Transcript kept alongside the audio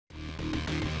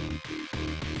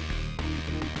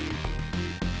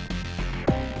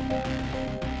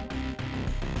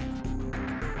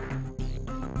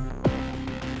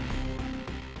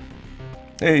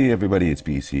Hey everybody, it's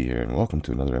BC here, and welcome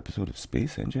to another episode of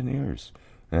Space Engineers.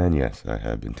 And yes, I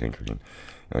have been tinkering.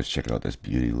 I was checking out this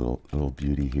little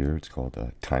beauty here. It's called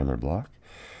a timer block,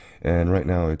 and right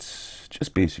now it's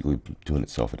just basically doing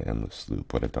itself an endless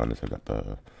loop. What I've done is I've got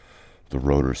the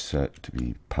rotor set to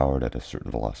be powered at a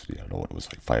certain velocity. I don't know what it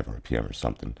was, like 5 RPM or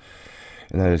something.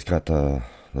 And I just got the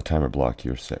timer block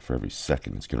here set for every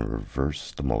second. It's going to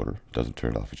reverse the motor. It doesn't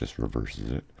turn it off; it just reverses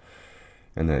it,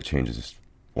 and then it changes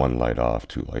one light off,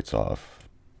 two lights off,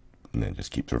 and then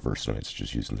just keeps reversing it. It's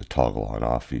just using the toggle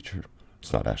on-off feature.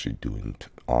 It's not actually doing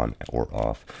on or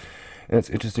off. And it's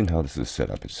interesting how this is set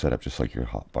up. It's set up just like your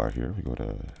hotbar here. We go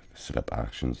to set up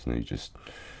actions, and then you just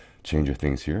change your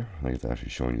things here. Like it's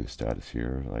actually showing you the status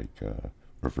here, like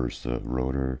reverse the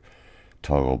rotor,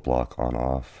 toggle block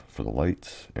on-off for the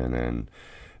lights, and then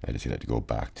I just had to go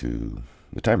back to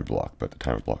the timer block, but the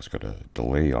timer block's got a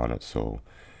delay on it, so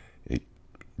it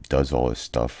does all this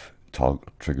stuff,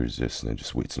 triggers this, and then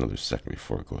just waits another second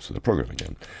before it goes to the program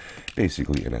again.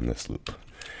 Basically an endless loop.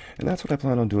 And that's what I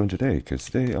plan on doing today, because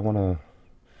today I want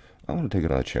to take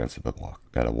another chance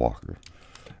at a walker.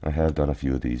 I have done a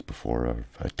few of these before. I've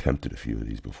attempted a few of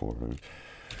these before,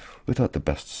 without the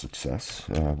best success.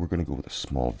 We're going to go with a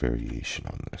small variation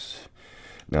on this.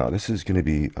 Now, this is going to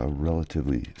be a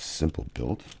relatively simple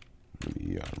build. Let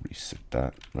me reset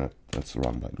that. That's the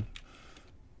wrong button.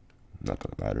 Not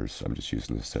that it matters. I'm just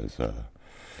using this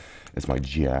as my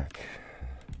jack.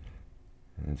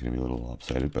 It's gonna be a little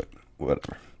lopsided, but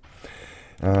whatever.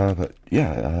 But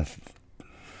yeah,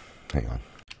 hang on.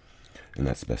 And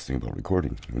that's the best thing about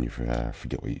recording. When you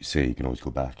forget what you say, you can always go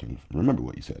back and remember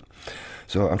what you said.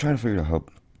 So I'm trying to figure out how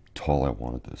tall I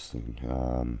wanted this thing.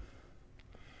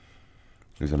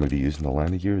 Because I'm going to be using the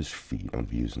landing gear as feet. I'm going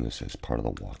to be using this as part of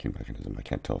the walking mechanism. I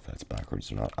can't tell if that's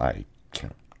backwards or not. I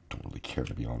don't really care,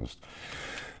 to be honest.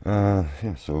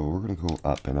 Yeah, so we're going to go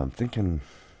up, and I'm thinking,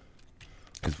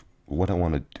 because what I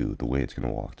want to do, the way it's going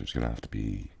to walk, there's going to have to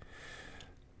be,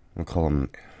 we'll call them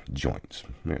joints.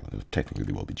 You know, technically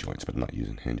they will be joints, but I'm not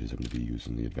using hinges. I'm going to be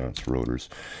using the advanced rotors.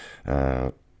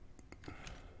 Okay,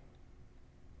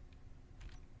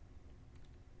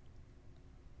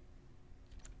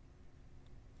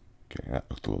 that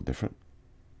looked a little different.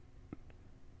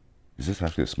 Is this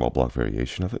actually a small block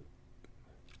variation of it?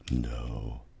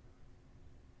 No.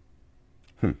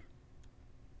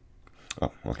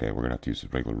 Oh, okay, we're going to have to use the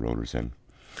regular rotors then.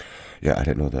 Yeah, I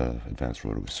didn't know the advanced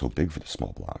rotor was so big for the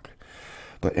small block.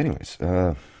 But anyways,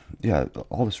 yeah,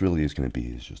 all this really is going to be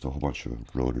is just a whole bunch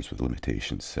of rotors with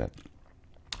limitations set.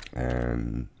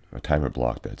 And a timer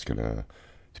block that's going to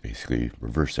basically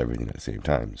reverse everything at the same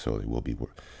time. So they will be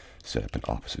set up in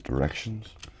opposite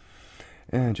directions.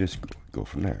 And just go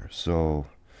from there. So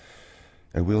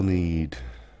I will need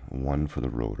one for the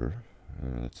rotor.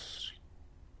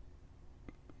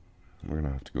 We're going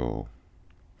to have to go,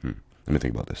 let me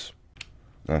think about this.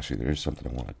 Actually, there is something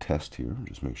I want to test here,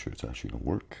 just make sure it's actually going to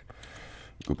work.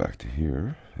 Go back to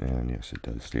here, and yes, it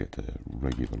does stay at the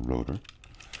regular rotor.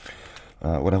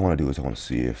 What I want to do is I want to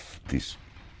see if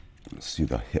see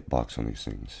the hitbox on these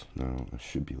things. Now, I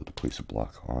should be able to place a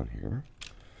block on here.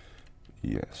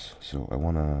 Yes, so I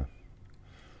want to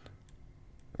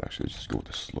actually just go with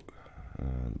the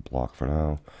block for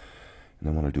now, and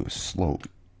I want to do a slope.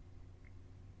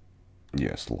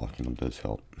 Yes, locking them does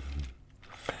help.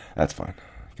 That's fine,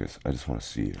 because I just want to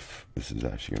see if this is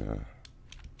actually going to...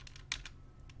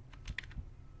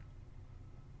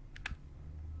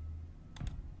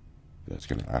 that's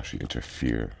going to actually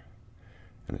interfere,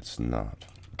 and it's not.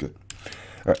 Good.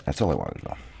 Alright, that's all I wanted to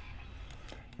know.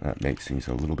 That makes things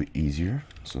a little bit easier,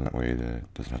 so that way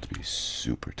it doesn't have to be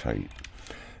super tight.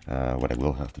 What I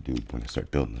will have to do when I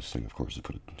start building this thing, of course, is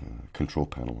put a control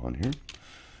panel on here.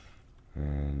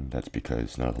 And that's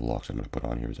because none of the locks I'm going to put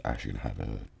on here is actually going to have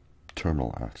a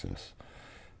terminal access.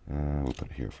 We'll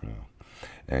put it here for now.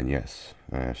 And yes,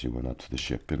 I actually went up to the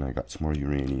ship and I got some more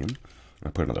uranium. I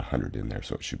put another 100 in there,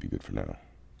 so it should be good for now.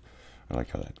 I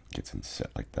like how that gets in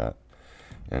set like that.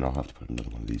 And I'll have to put another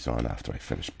one of these on after I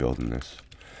finish building this.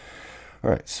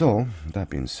 Alright, so that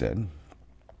being said,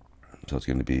 so it's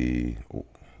going to be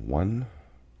 1,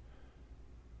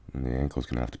 and the ankle is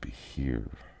going to have to be here.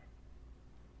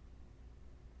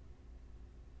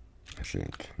 I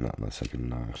think, not unless I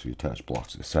can actually attach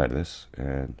blocks to the side of this,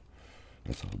 and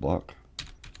that's not a block,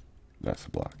 that's the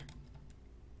block.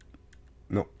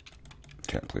 Nope,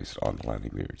 can't place it on the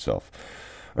landing gear itself.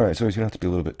 Alright, so he's going to have to be a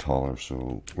little bit taller,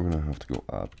 so we're going to have to go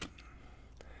up.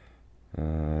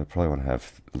 Probably want to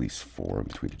have at least 4 in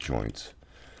between the joints.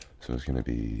 So it's going to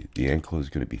be, the ankle is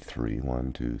going to be 3,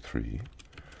 1, 2, 3.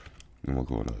 And we'll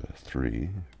go another 3,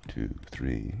 2,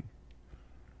 3.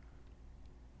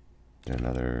 then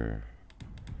another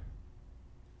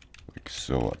like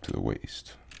so up to the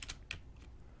waist.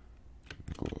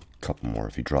 Go a couple more.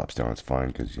 If he drops down, it's fine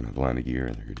because you know the landing gear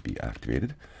and they're going to be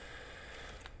activated.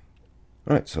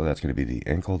 All right, so that's going to be the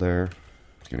ankle there.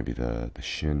 It's going to be the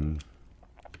shin.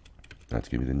 That's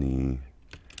going to be the knee.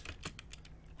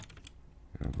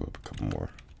 I'll go up a couple more.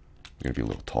 It's going to be a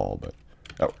little tall, but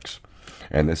that works.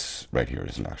 And this right here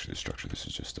isn't actually a structure. This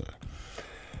is just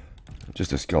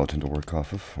a skeleton to work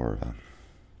off of, or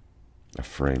a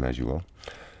frame, as you will.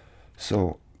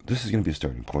 So this is going to be a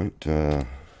starting point.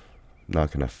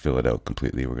 Not going to fill it out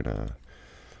completely. We're going to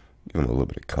give him a little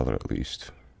bit of color at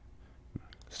least.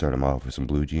 Start him off with some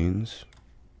blue jeans,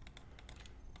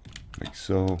 like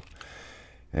so.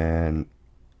 And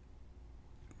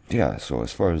yeah, so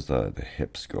as far as the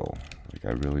hips go, like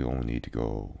I really only need to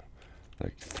go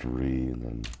like 3 and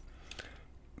then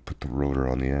put the rotor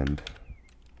on the end,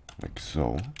 like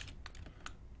so.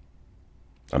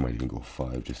 I might even go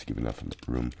 5 just to give enough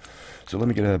room. So let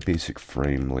me get a basic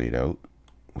frame laid out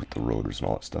with the rotors and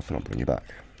all that stuff, and I'll bring you back.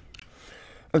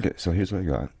 Okay, so here's what I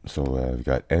got. So we've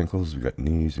got ankles, we've got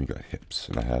knees, and we've got hips,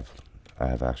 and I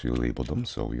have actually labeled them.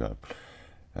 So we got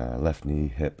left knee,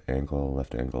 hip, ankle,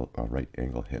 left ankle, right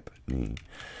ankle, hip, knee.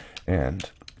 And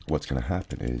what's going to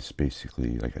happen is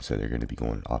basically, like I said, they're going to be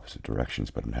going in opposite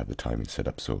directions, but I'm going to have the timing set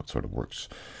up so it sort of works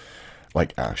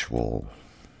like actual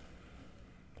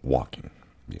walking.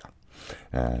 Yeah.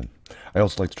 And I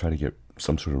also like to try to get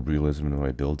some sort of realism in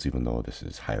my builds, even though this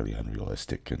is highly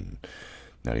unrealistic and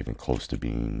not even close to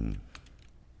being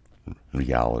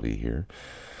reality here.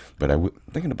 But I'm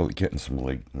thinking about getting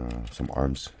some some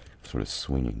arms sort of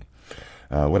swinging.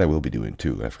 What I will be doing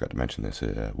too, I forgot to mention this,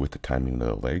 with the timing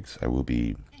of the legs, I will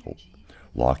be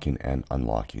locking and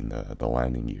unlocking the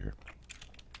landing gear.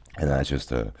 And that's just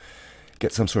to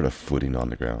get some sort of footing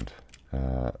on the ground.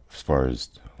 As far as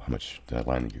how much that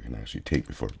landing gear can actually take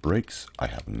before it breaks, I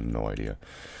have no idea.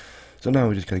 So now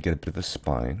we just gotta get a bit of a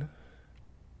spine.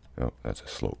 Oh, that's a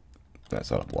slope.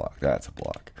 That's not a block. That's a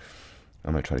block.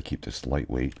 I'm going to try to keep this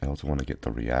lightweight. I also want to get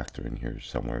the reactor in here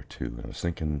somewhere too. I was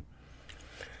thinking,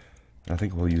 I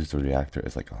think we'll use the reactor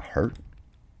as like a heart.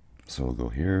 So we'll go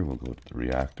here, we'll go to the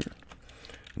reactor.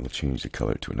 We'll change the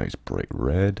color to a nice bright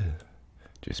red,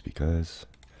 just because.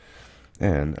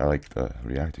 And I like the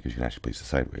reactor because you can actually place it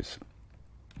sideways.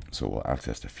 So we'll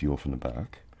access the fuel from the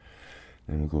back.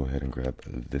 And we'll go ahead and grab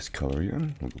this color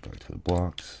again. We'll go back to the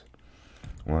blocks.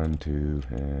 1, 2,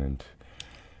 and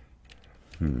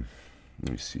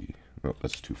let me see. Oh,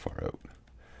 that's too far out.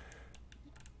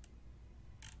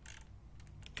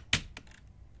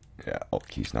 Yeah, Alt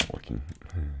key's not working.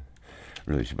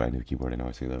 Really should buy a new keyboard. I know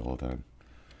I say that all the time.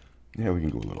 Yeah, we can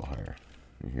go a little higher.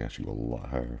 We can actually go a lot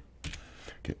higher.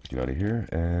 Okay, let's get out of here,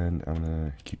 and I'm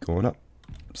gonna keep going up.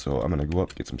 So I'm gonna go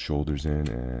up, get some shoulders in,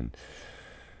 and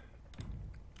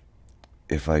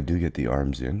if I do get the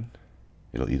arms in,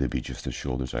 it'll either be just the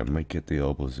shoulders. I might get the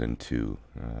elbows in too.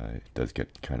 It does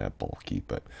get kind of bulky,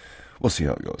 but we'll see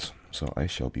how it goes. So I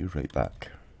shall be right back.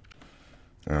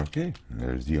 Okay,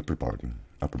 there's the upper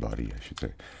body, I should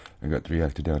say. I got the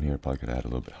reactor down here. Probably could add a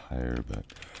little bit higher, but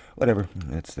whatever,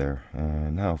 it's there.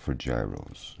 Now for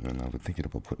gyros, and I've been thinking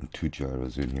about putting 2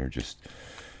 gyros in here just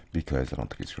because I don't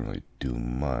think it's gonna really do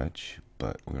much.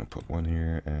 But we're gonna put 1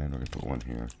 here, and we're gonna put 1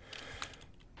 here.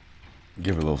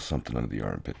 Give it a little something under the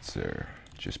armpits there,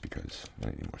 just because I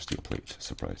need more steel plates.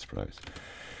 Surprise, surprise.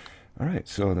 Alright,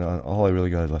 so now all I really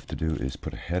got left to do is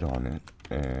put a head on it,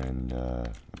 and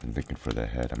I've been thinking for the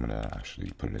head I'm going to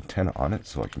actually put an antenna on it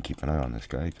so I can keep an eye on this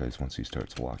guy, because once he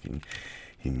starts walking,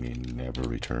 he may never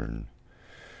return.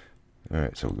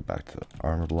 Alright, so we'll go back to the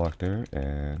armor block there,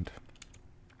 and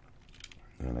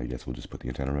I guess we'll just put the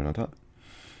antenna right on top.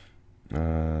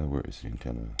 Where is the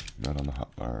antenna? Not on the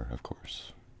hotbar, of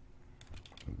course.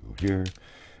 We'll go here,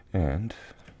 and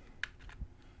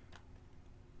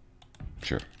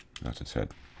sure, that's its head.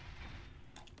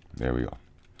 There we go.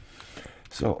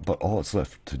 So, but all it's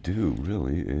left to do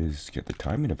really is get the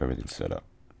timing of everything set up.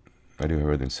 I do have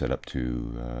everything set up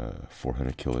to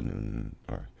 400 kilonewton,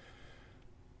 or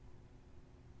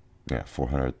yeah,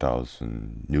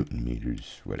 400,000 newton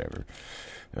meters, whatever,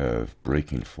 of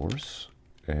braking force.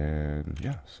 And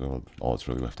yeah, so all it's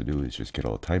really left to do is just get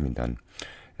all the timing done.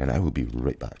 And I will be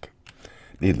right back.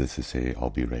 Needless to say,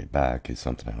 I'll be right back is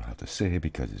something I don't have to say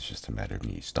because it's just a matter of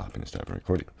me stopping and starting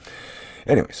recording.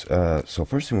 Anyways, so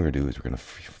first thing we're going to do is we're going to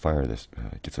fire this,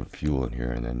 get some fuel in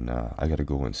here, and then I got to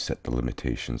go and set the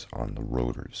limitations on the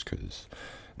rotors, because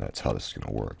that's how this is going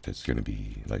to work. It's going to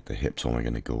be like the hip's only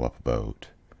going to go up about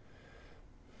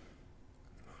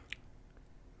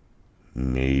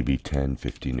maybe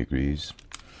 10-15 degrees.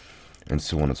 and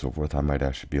so on and so forth, I might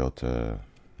actually be able to,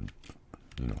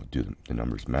 you know, do the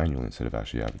numbers manually instead of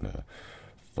actually having to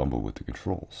fumble with the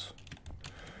controls.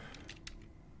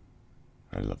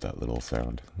 I love that little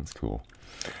sound. That's cool.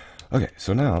 Okay,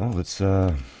 so now let's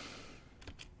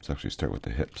actually start with the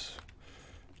hips.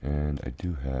 And I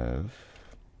do have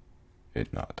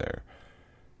it not there.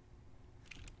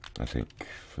 I think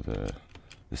for the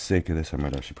sake of this, I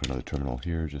might actually put another terminal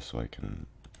here just so I can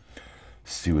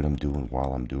see what I'm doing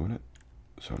while I'm doing it.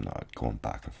 So I'm not going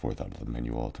back and forth out of the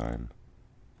menu all the time.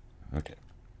 Okay,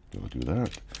 we'll do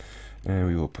that. And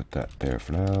we will put that there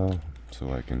for now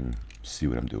so I can see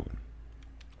what I'm doing.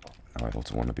 Now I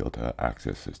also want to be able to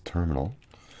access this terminal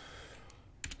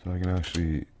so I can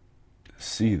actually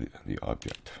see the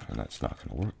object, and that's not going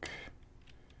to work.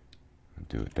 I'll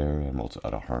do it there. I'm also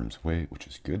out of harm's way, which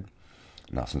is good.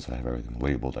 Now since I have everything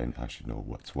labeled, I actually know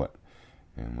what's what.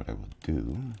 And what I will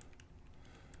do,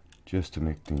 just to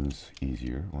make things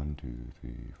easier, 1, 2,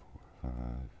 3, 4, 5,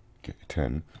 okay, 10.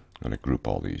 I'm going to group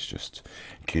all these just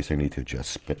in case I need to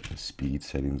adjust speed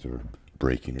settings or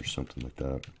braking or something like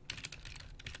that.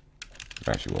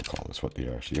 Actually, we'll call this what they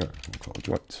actually are. We'll call it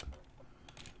joints.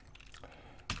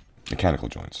 Mechanical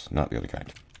joints, not the other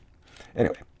kind.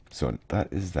 Anyway, so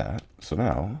that is that. So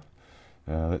now,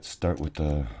 let's start with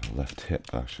the left hip.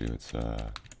 Actually, let's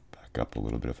back up a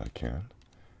little bit if I can,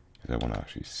 because I want to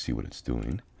actually see what it's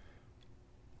doing.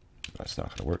 That's not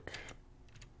going to work.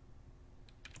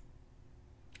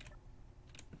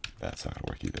 That's not going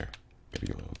to work either. Got to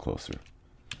go a little closer.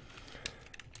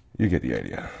 You get the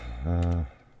idea.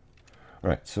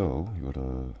 Alright, so you go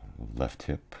to left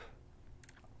hip.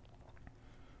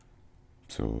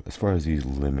 So as far as these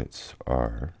limits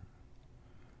are,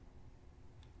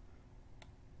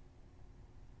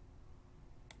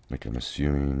 like I'm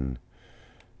assuming,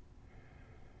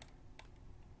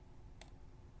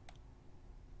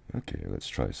 okay, let's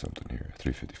try something here,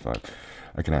 355.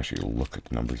 I can actually look at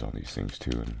the numbers on these things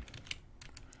too and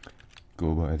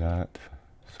go by that.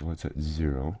 So it's at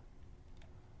 0.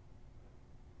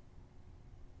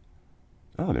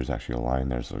 Oh, there's actually a line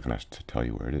there, so I can actually tell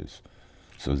you where it is.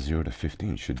 So 0 to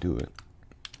 15 should do it.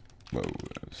 Whoa,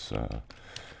 that's a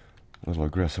little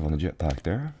aggressive on the jetpack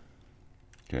there.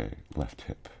 Okay, left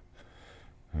hip.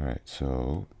 Alright,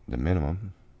 so the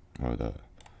minimum, or the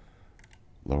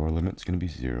lower limit's going to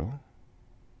be 0.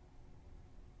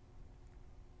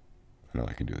 I know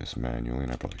I can do this manually,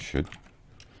 and I probably should.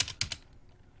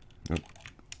 Nope.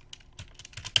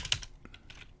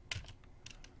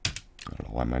 I don't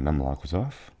know why my numlock was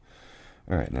off.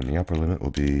 Alright, and then the upper limit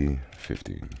will be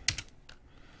 15.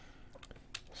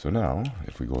 So now,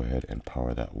 if we go ahead and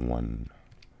power that one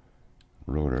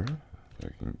rotor, if I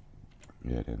can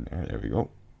get in there, we go.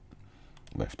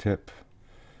 Left hip,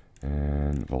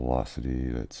 and velocity,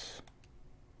 that's,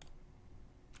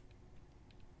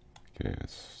 okay,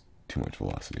 that's too much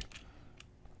velocity.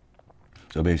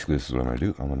 So basically this is what I'm going to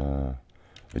do. I'm going to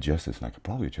adjust this, and I could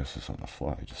probably adjust this on the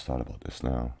fly. I just thought about this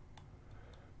now.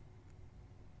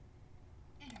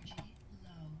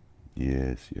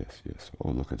 Yes, yes, yes. Oh,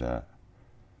 look at that.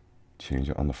 Change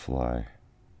it on the fly.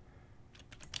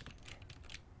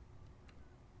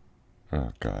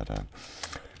 Oh, God.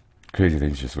 Crazy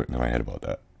things just went into my head about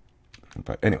that.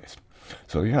 But anyways,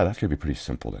 so yeah, that's going to be pretty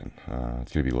simple then.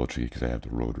 It's going to be a little tricky because I have the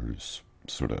rotors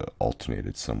sort of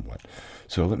alternated somewhat.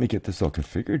 So let me get this all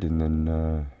configured, and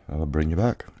then I'll bring you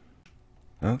back.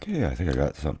 Okay, I think I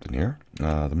got something here.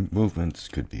 The movements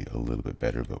could be a little bit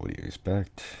better, but what do you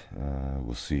expect?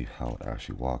 We'll see how it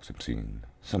actually walks. I'm seeing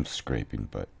some scraping,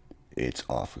 but it's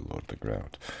awfully low to the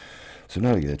ground. So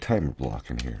now we get a timer block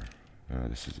in here.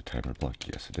 This is a timer block.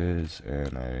 Yes, it is.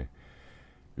 And I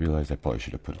realized I probably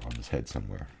should have put it on his head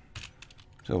somewhere.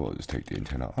 So we'll just take the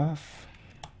antenna off.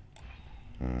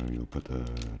 We'll put the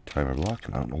timer block,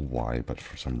 and I don't know why, but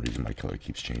for some reason my color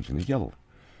keeps changing to yellow.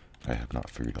 I have not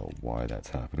figured out why that's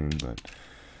happening, but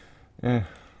at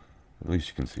least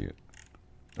you can see it.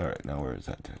 Alright, now where is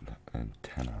that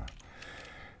antenna?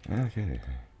 Okay.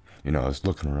 You know, I was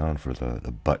looking around for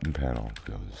the button panel,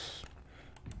 because I was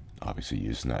obviously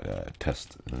using that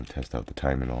test out the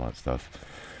time and all that stuff.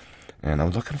 And I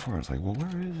was looking for it. I was like, well,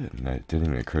 where is it? And it didn't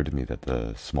even occur to me that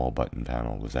the small button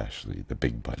panel was actually the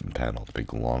big button panel, the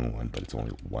big long one, but it's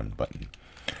only one button.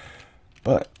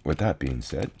 But with that being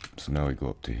said, so now we go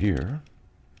up to here,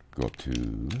 go up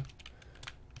to,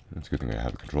 it's a good thing I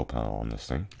have a control panel on this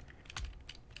thing.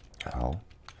 Ow.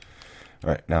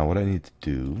 Alright, now what I need to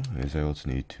do is I also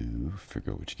need to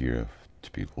figure out which gear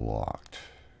to be locked,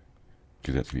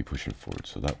 because that's to be pushing forward,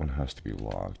 so that one has to be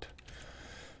locked.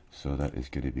 So that is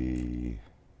going to be,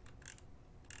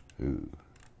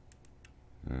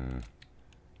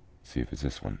 See if it's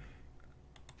this one.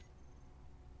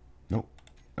 Nope,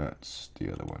 that's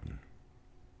the other one.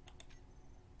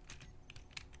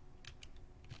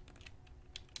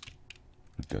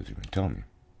 It doesn't even tell me.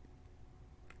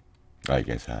 I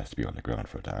guess it has to be on the ground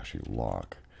for it to actually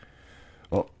lock.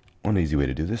 Well, one easy way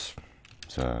to do this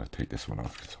is take this one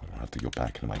off so I don't have to go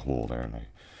back into my hole there, and I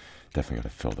definitely got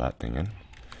to fill that thing in.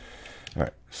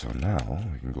 Alright, so now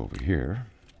we can go over here.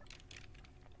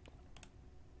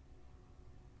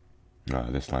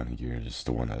 This line here is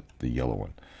the one that, the yellow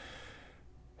one.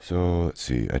 So let's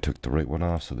see, I took the right one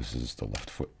off, so this is the left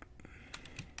foot.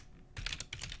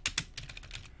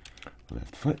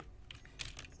 Left foot,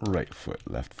 right foot,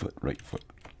 left foot, right foot.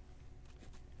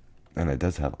 And it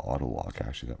does have auto lock,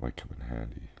 actually, that might come in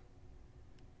handy.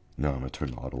 No, I'm going to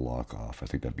turn the auto lock off. I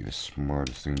think that'd be the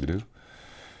smartest thing to do.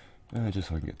 Just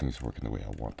so I can get things working the way I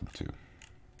want them to.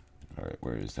 Alright,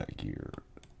 where is that gear?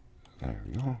 There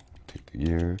we go. Take the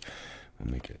gear.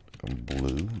 We'll make it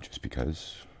blue, just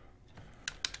because.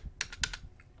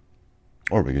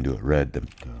 Or we can do it red,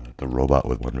 the robot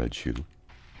with one red shoe.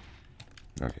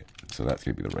 Okay, so that's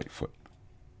going to be the right foot.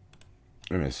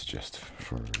 And this is just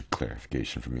for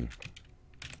clarification for me.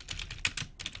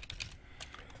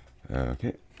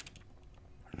 Okay.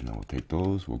 Now we'll take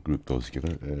those, we'll group those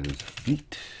together as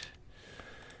feet.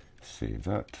 Save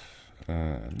that.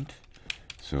 And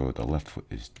so the left foot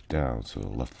is down, so the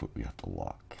left foot we have to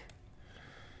lock.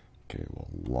 Okay, we'll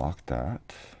lock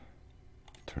that.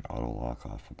 Turn auto lock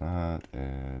off of that,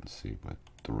 and see with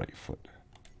the right foot.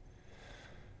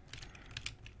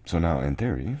 So now in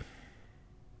theory,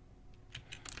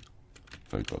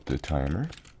 if I go to the timer,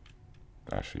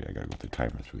 actually I gotta go to the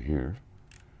timer through here.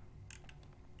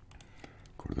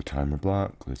 Go to the timer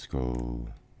block, let's go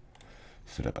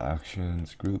set up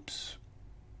actions, groups,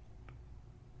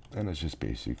 and it's just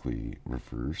basically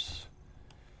reverse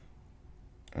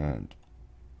and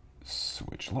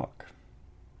switch lock.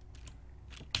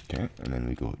 Okay, and then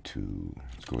we go to,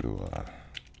 let's go to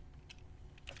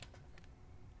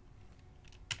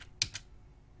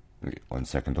okay, 1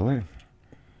 second delay.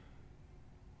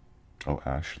 Oh,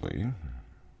 actually,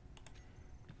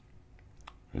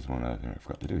 there's one other thing I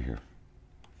forgot to do here.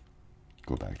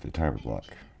 Go back to the timer block.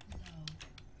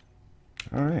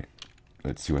 Alright,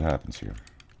 let's see what happens here.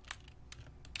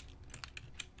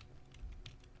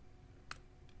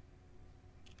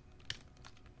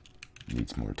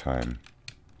 Needs more time.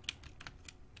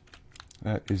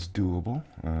 That is doable.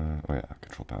 Oh yeah,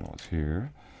 control panel is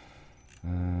here.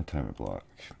 Timer block.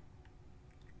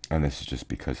 And this is just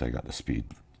because I got the speed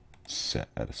set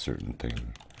at a certain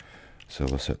thing. So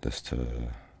we'll set this to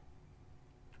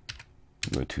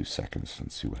go 2 seconds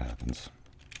and see what happens.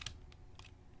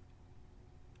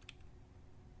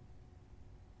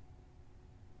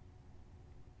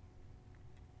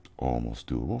 Almost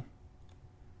doable.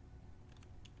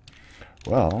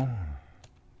 Well,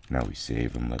 now we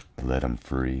save and let them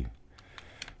free.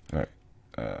 All right.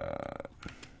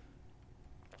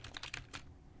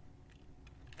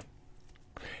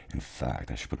 In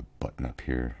fact, I should put a button up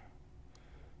here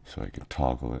so I can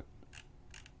toggle it.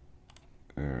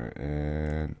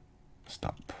 And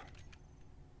stop.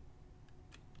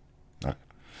 All right.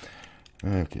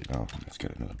 Okay, now let's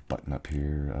get another button up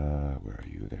here. Where are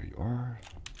you? There you are.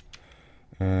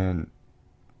 And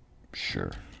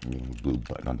sure, a little blue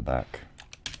button on the back.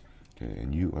 Okay,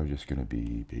 and you are just going to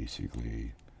be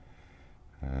basically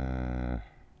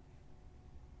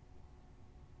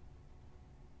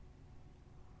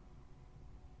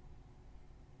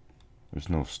there's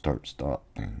no start stop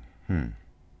thing. And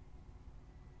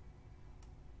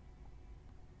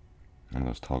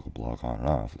let's toggle block on and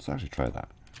off. Let's actually try that.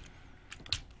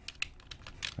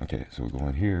 Okay, so we'll go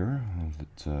in here.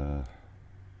 Let's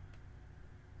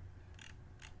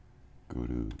go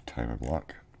to timer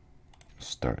block.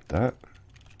 Start that.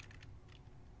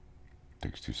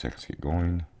 Takes 2 seconds to get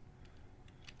going.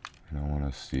 And I want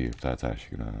to see if that's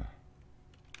actually going to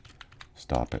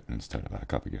stop it and start it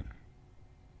back up again.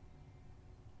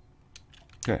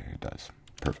 Okay, it does.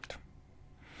 Perfect.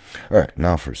 Alright,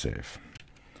 now for save.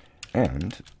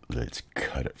 And let's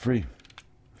cut it free.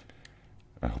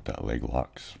 I hope that leg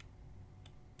locks.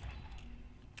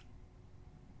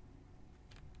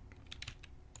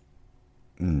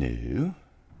 No.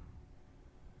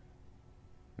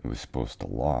 It was supposed to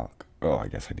lock. Oh, I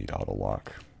guess I need auto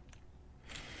lock.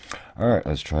 Alright,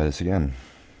 let's try this again.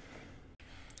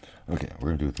 Okay,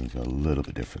 we're going to do things a little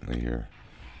bit differently here.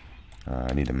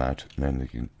 I need to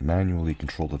manually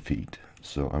control the feet.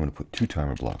 So I'm going to put 2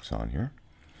 timer blocks on here.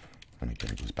 And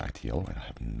again, it goes back to yellow. I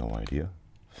have no idea.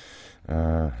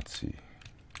 Let's see.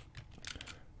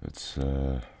 Let's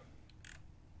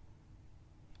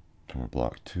Timer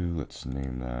block 2, let's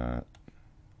name that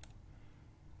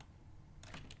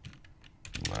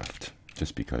left,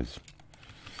 just because.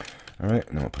 Alright,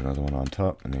 and then we'll put another one on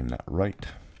top and name that right.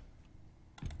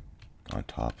 On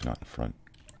top, not in front.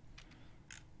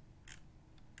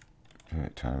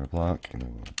 Alright, timer block, and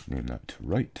then we'll name that to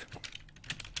right.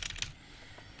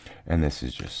 And this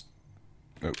is just,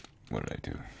 oh, what did I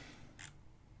do?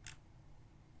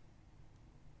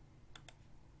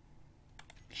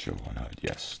 Show on HUD,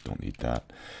 yes, don't need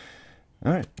that.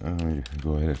 Alright, we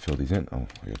go ahead and fill these in. Oh,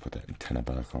 I gotta put that antenna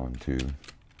back on too.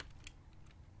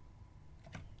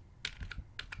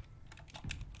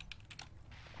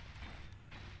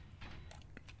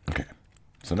 Okay,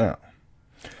 so now,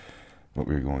 what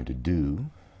we're going to do,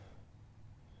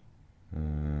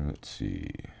 let's see,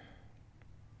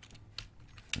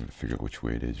 I'm gonna figure out which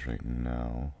way it is right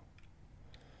now.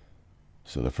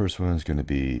 So the first one is going to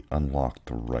be unlock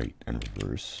the right and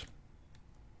reverse.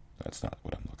 That's not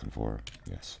what I'm looking for.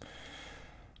 Yes.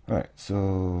 Alright,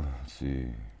 so let's see.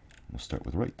 We'll start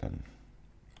with right then.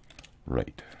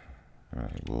 Right.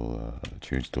 Alright, we'll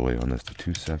change delay on this to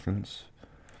 2 seconds.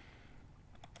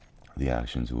 The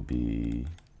actions will be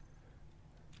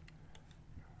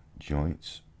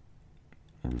joints,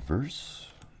 reverse,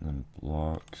 then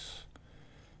blocks,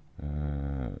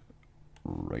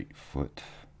 right foot,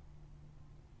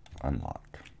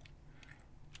 unlock.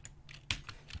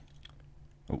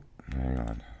 Oh, hang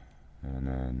on. And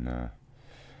then,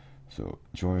 so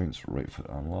joints, right foot,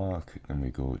 unlock. Then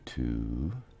we go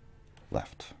to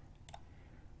left.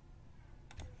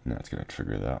 Now it's going to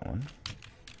trigger that one.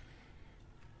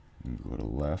 And go to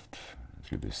left. It's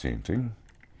going to be the same thing.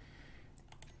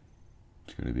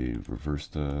 It's going to be reverse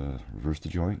the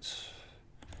joints.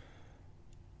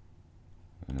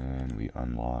 And then we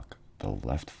unlock the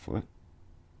left foot.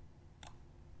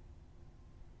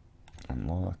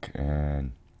 Unlock,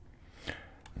 and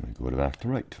we go back to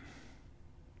right.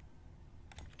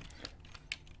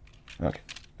 Okay,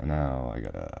 and now I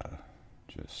gotta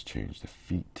just change the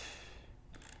feet.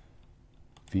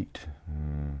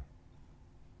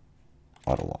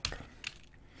 Auto lock.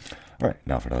 Alright,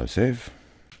 now for another save,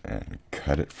 and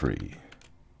cut it free.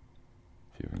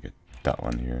 See if we can get that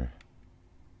one here.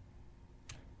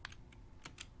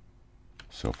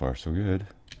 So far, so good.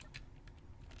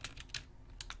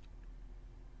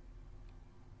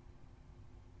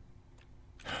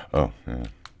 Oh, yeah.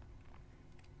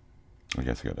 I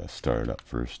guess I gotta start it up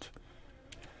first.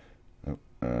 Oh,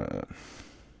 I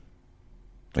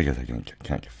guess I can't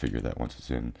configure that once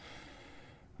it's in.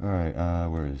 Alright,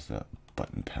 where is that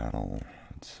button panel?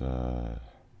 Let's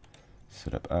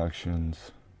set up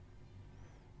actions.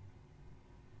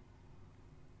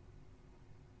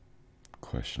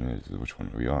 Question is, which one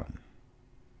are we on?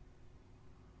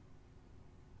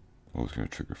 Well, it's going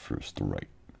to trigger first the right.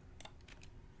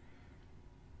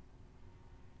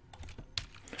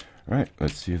 Alright,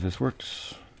 let's see if this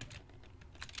works.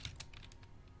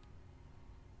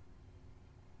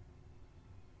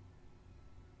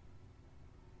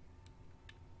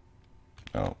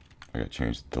 Oh, I gotta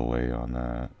change the delay on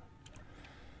that.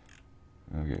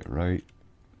 Okay, right,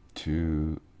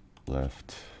 to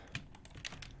left.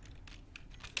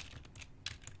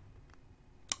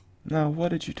 Now, what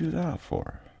did you do that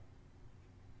for?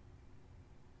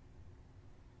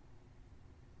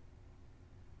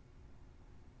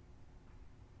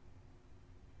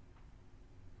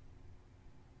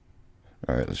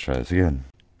 Alright, let's try this again.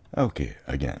 Okay,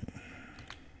 again.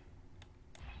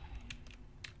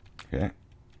 Okay,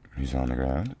 he's on the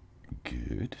ground.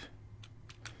 Good.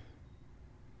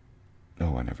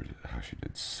 Oh, I never actually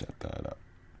did set that up.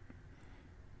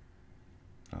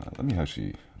 Let me actually,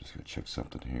 I'm just gonna check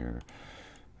something here.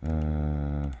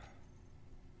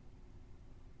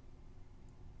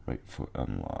 Right foot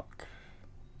unlock.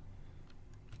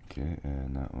 Okay,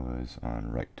 and that was on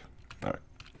right. Alright,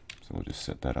 so we'll just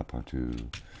set that up onto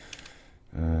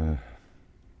the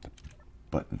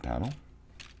button panel.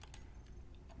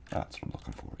 That's what I'm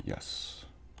looking for, yes.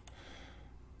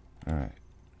 Alright.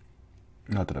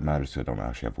 Not that it matters, because I don't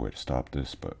actually have a way to stop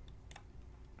this, but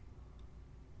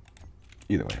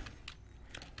either way,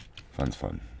 fun's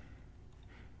fun.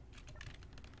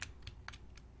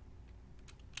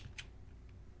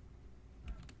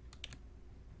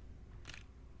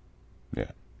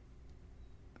 Yeah.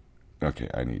 Okay,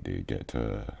 I need to get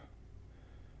to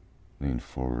lean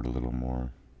forward a little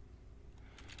more.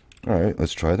 Alright,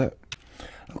 let's try that.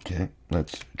 Okay,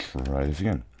 let's try this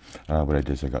again. What I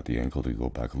did is I got the ankle to go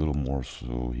back a little more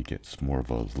so he gets more of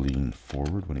a lean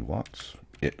forward when he walks.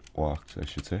 It walks, I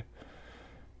should say.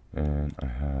 And I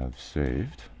have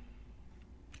saved.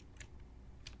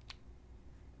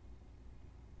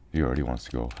 He already wants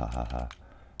to go, ha ha ha.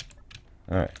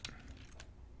 Alright.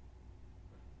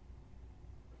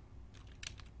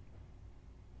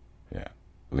 Yeah,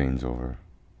 leans over.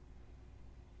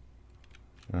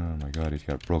 Oh my god, he's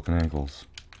got broken ankles.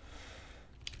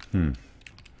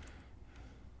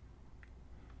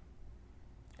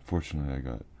 Fortunately, I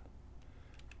got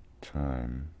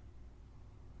time.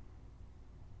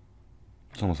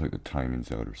 It's almost like the timing's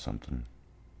out or something.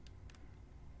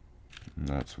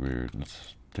 That's weird.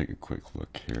 Let's take a quick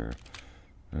look here.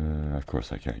 Of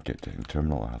course, I can't get to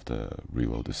terminal. I'll have to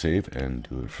reload the save and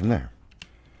do it from there.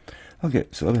 Okay,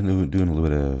 so I've been doing a little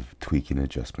bit of tweaking,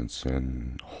 adjustments,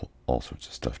 and all sorts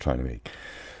of stuff, trying to make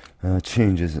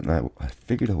changes, and I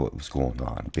figured out what was going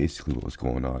on. Basically, what was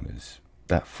going on is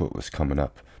that foot was coming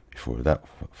up before that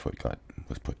foot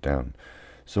was put down.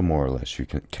 So more or less, you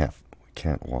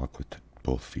can't walk with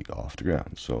both feet off the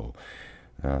ground. So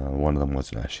one of them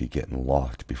wasn't actually getting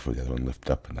locked before the other one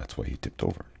lifted up, and that's why he tipped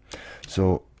over.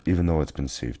 So even though it's been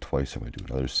saved twice, I'm going to do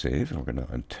another save, and we're going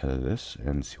to untether this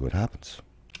and see what happens.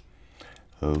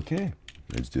 Okay,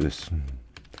 let's do this.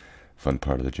 Fun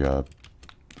part of the job.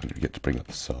 I'm going to get to bring up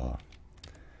the saw.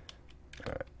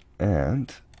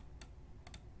 And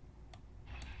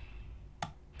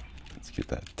let's get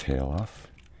that tail off.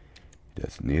 He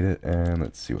doesn't need it, and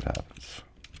let's see what happens.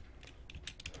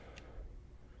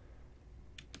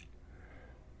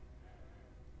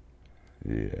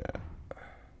 Yeah.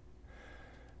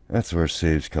 That's where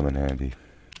saves come in handy.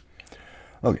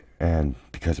 Okay, and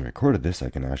because I recorded this,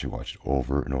 I can actually watch it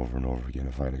over and over and over again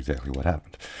and find exactly what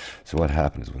happened. So what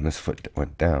happened is when this foot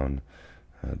went down,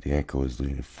 the ankle was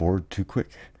leaning forward too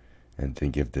quick and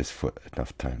didn't give this foot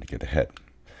enough time to get ahead.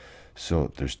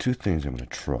 So there's two things I'm going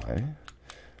to try.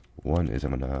 One is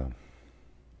I'm going to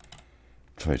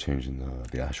try changing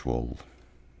the actual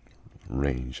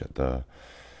range that the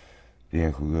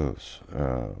ankle goes.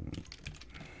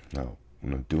 Now,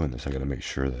 when I'm doing this, I got to make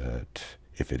sure that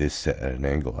if it is set at an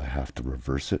angle, I have to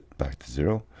reverse it back to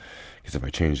 0. Because if I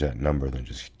change that number, then it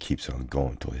just keeps on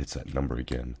going until it hits that number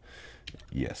again.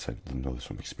 Yes, I know this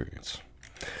from experience.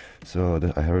 So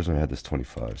I originally had this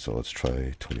 25, so let's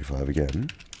try 25 again.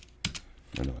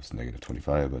 I know it's negative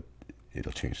 25, but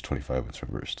it'll change to 25 when it's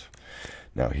reversed.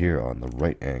 Now here on the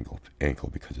right ankle,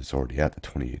 because it's already at the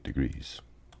 28 degrees,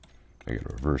 I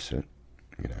gotta reverse it.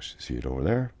 You can actually see it over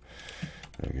there.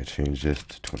 And I gotta change this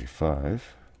to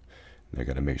 25. And I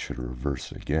gotta make sure to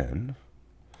reverse it again,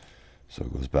 so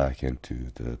it goes back into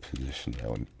the position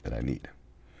that I need.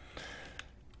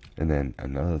 And then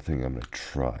another thing I'm gonna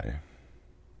try.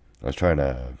 I was trying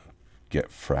to get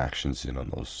fractions in on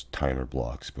those timer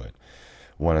blocks, but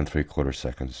 1 3/4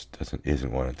 seconds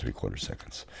isn't 1 3/4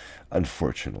 seconds,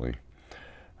 unfortunately.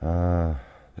 The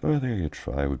only thing I could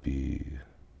try would be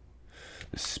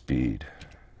the speed,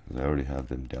 because I already have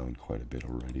them down quite a bit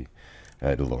already. I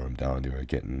had to lower them down. They were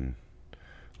getting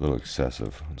a little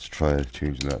excessive. Let's try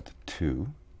changing that to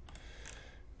 2,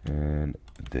 and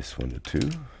this one to 2,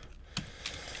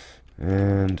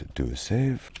 and do a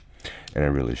save. And I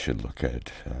really should look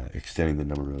at extending the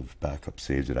number of backup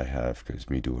saves that I have, because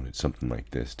me doing it something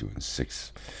like this, doing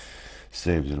 6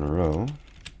 saves in a row,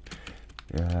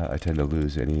 I tend to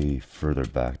lose any further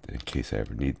back in case I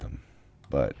ever need them.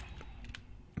 But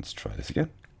let's try this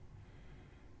again.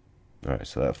 Alright,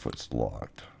 so that foot's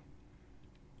locked.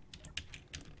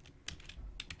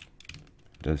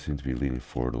 It does seem to be leaning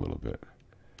forward a little bit.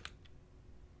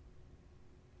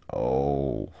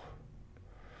 Oh.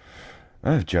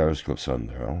 I have gyroscopes on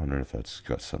there. I wonder if that's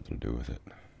got something to do with it.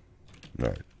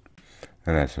 Alright.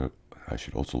 And I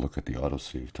should also look at the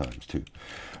autosave times too.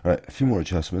 Alright, a few more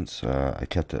adjustments. I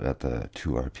kept it at the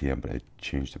 2 RPM, but I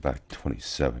changed it back to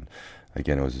 27.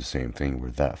 Again, it was the same thing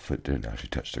where that foot didn't actually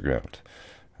touch the ground.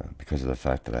 Because of the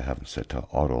fact that I haven't set to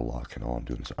auto lock, and all I'm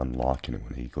doing is unlocking it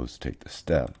when he goes to take the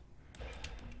step.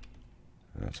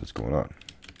 That's what's going on.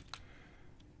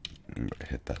 I'm gonna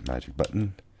hit that magic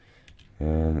button.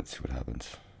 And let's see what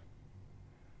happens.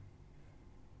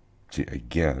 See,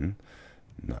 again,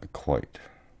 not quite.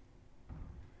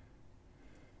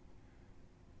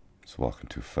 It's walking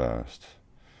too fast.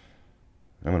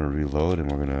 I'm going to reload,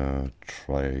 and we're going to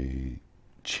try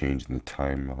changing the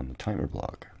time on the timer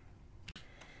block.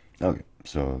 Okay,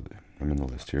 so I'm in the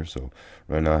list here. So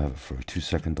right now I have it for a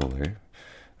 2-second delay.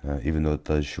 Even though it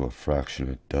does show a fraction,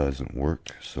 it doesn't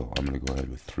work. So I'm going to go ahead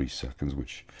with 3 seconds,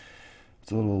 which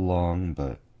it's a little long,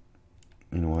 but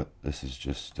you know what? This is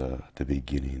just the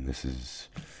beginning. This is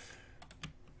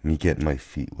me getting my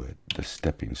feet wet, the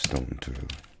stepping stone to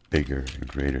bigger and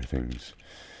greater things.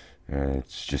 And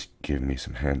it's just giving me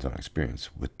some hands-on experience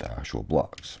with the actual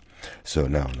blocks. So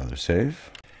now another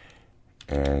save.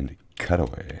 and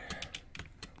cutaway.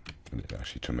 I didn't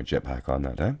actually turn my jetpack on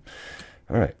that time.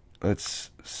 Alright,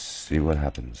 let's see what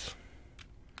happens.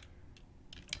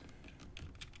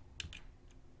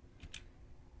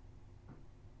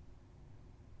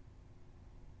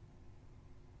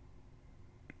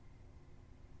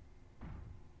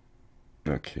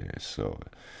 Okay, so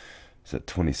it's at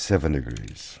 27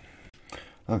 degrees.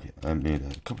 Okay, I made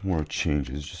a couple more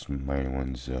changes, just minor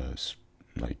ones,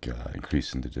 like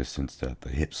increasing the distance that the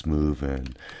hips move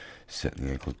and setting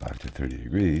the ankles back to 30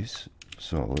 degrees.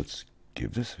 So let's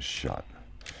give this a shot.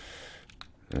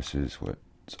 This is what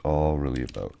it's all really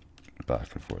about.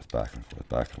 Back and forth, back and forth,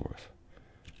 back and forth.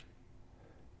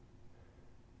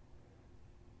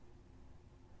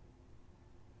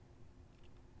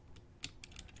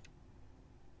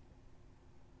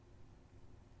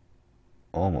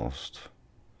 Almost.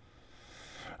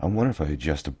 I wonder if I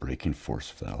adjust the braking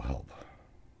force, if that'll help.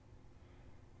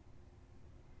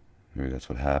 Maybe that's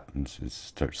what happens. It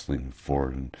starts leaning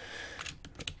forward and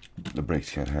the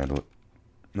brakes can't handle it.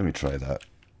 Let me try that.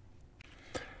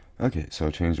 Okay, so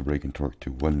I changed the braking torque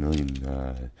to 1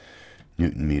 million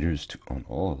Newton meters on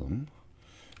all of them.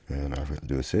 And I forgot to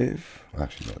do a save.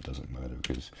 Actually, no, it doesn't matter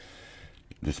because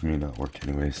this may not work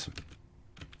anyways.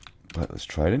 But let's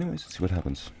try it anyways and see what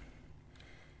happens.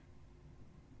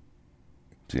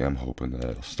 See, I'm hoping that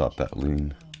it'll stop that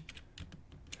lean.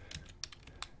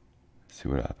 See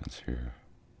what happens here.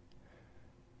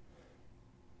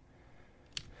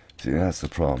 See, that's the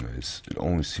problem, is it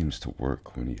only seems to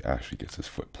work when he actually gets his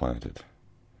foot planted.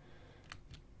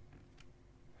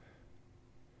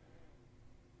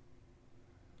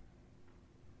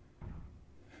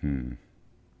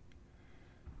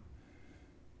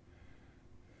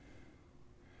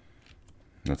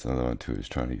 That's another one too, is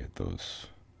trying to get the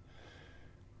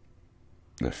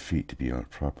feet to be on a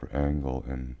proper angle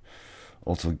and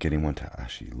also getting one to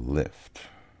actually lift.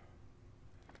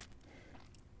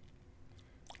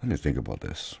 Let me think about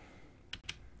this.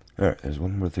 Alright, there's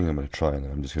one more thing I'm going to try, and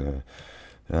then I'm just going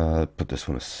to put this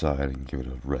one aside and give it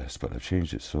a rest. But I've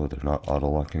changed it so they're not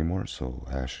auto-lock anymore, so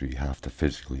I actually have to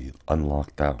physically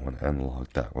unlock that one and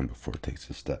lock that one before it takes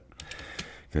a step.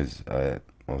 Because I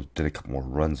did a couple more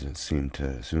runs and it seemed to,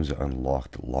 as soon as it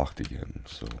unlocked, it locked again.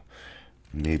 So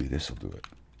maybe this will do it.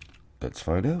 Let's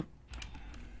find out.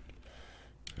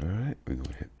 Alright, we go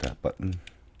hit that button.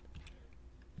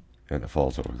 And it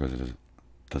falls over because it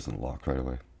doesn't lock right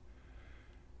away.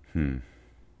 Okay,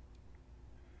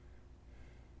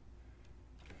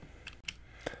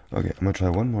 I'm going to try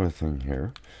one more thing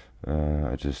here.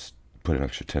 I just put an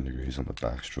extra 10 degrees on the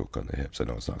backstroke on the hips. I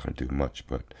know it's not going to do much,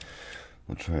 but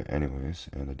we'll try it anyways.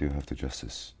 And I do have to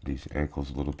adjust these ankles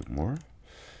a little bit more.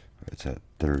 It's at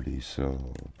 30,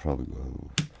 so I'll probably go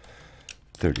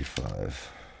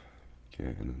 35. Okay,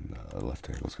 and then the left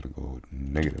ankle's going to go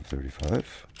negative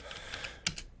 35.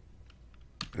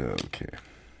 Okay.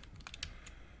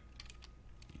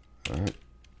 Alright.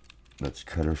 Let's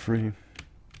cut her free.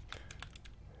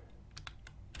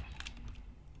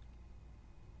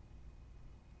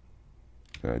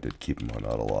 I did keep him on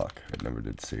auto lock. I never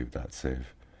did save that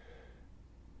save.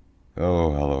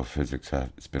 Oh, hello physics.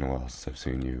 It's been a while since I've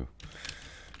seen you.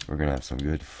 We're gonna have some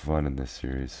good fun in this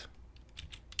series.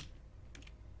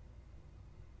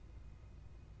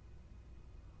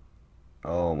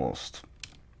 Almost.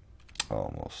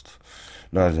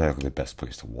 Not exactly the best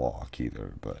place to walk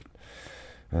either, but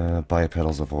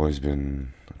bipedals have always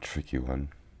been a tricky one.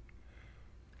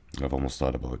 I've almost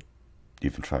thought about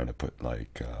even trying to put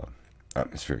like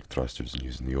atmospheric thrusters and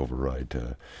using the override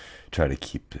to try to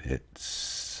keep it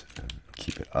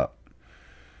up.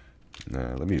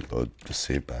 Let me load the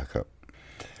save back up.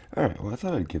 Alright, well I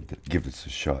thought I'd give this a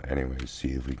shot anyways,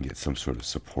 see if we can get some sort of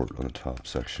support on the top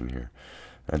section here.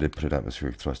 I did put an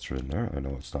atmospheric thruster in there. I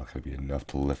know it's not going to be enough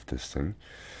to lift this thing.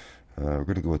 We're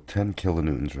going to go with 10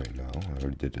 kilonewtons right now. I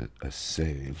already did a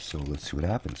save, so let's see what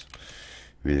happens.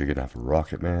 We're either going to have a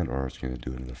rocket man or it's going to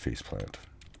do another face plant.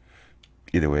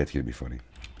 Either way, it's going to be funny.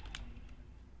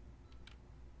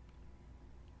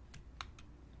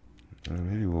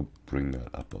 Maybe we'll bring that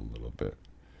up a little bit.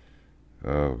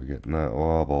 Oh, we're getting that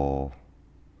wobble.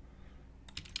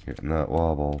 Getting that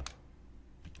wobble.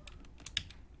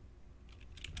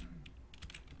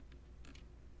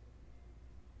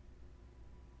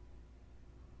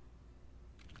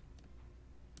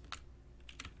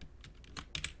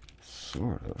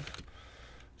 Sort of.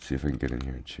 See if I can get in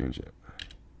here and change it.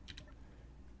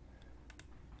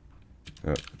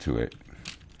 Oh, too late.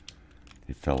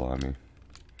 He fell on me.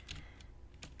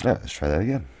 Yeah, let's try that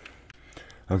again.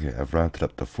 Okay, I've rounded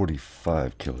up to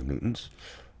 45 kilonewtons.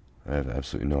 I have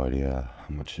absolutely no idea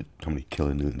how many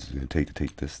kilonewtons it's going to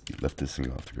take this, lift this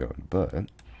thing off the ground, but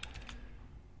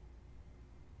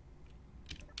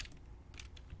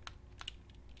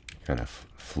kind of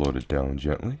float it down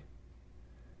gently.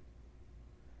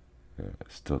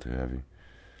 It's still too heavy.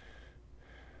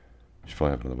 Should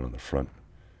probably have another one on the front.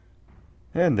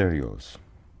 And there he goes,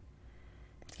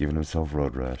 giving himself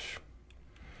road rash.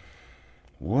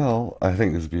 Well, I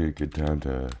think this would be a good time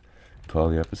to call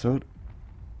the episode.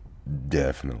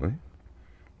 Definitely.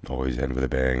 Always end with a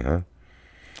bang, huh?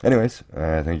 Anyways,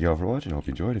 thank you all for watching. I hope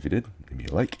you enjoyed. If you did, give me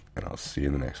a like, and I'll see you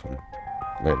in the next one.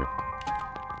 Later.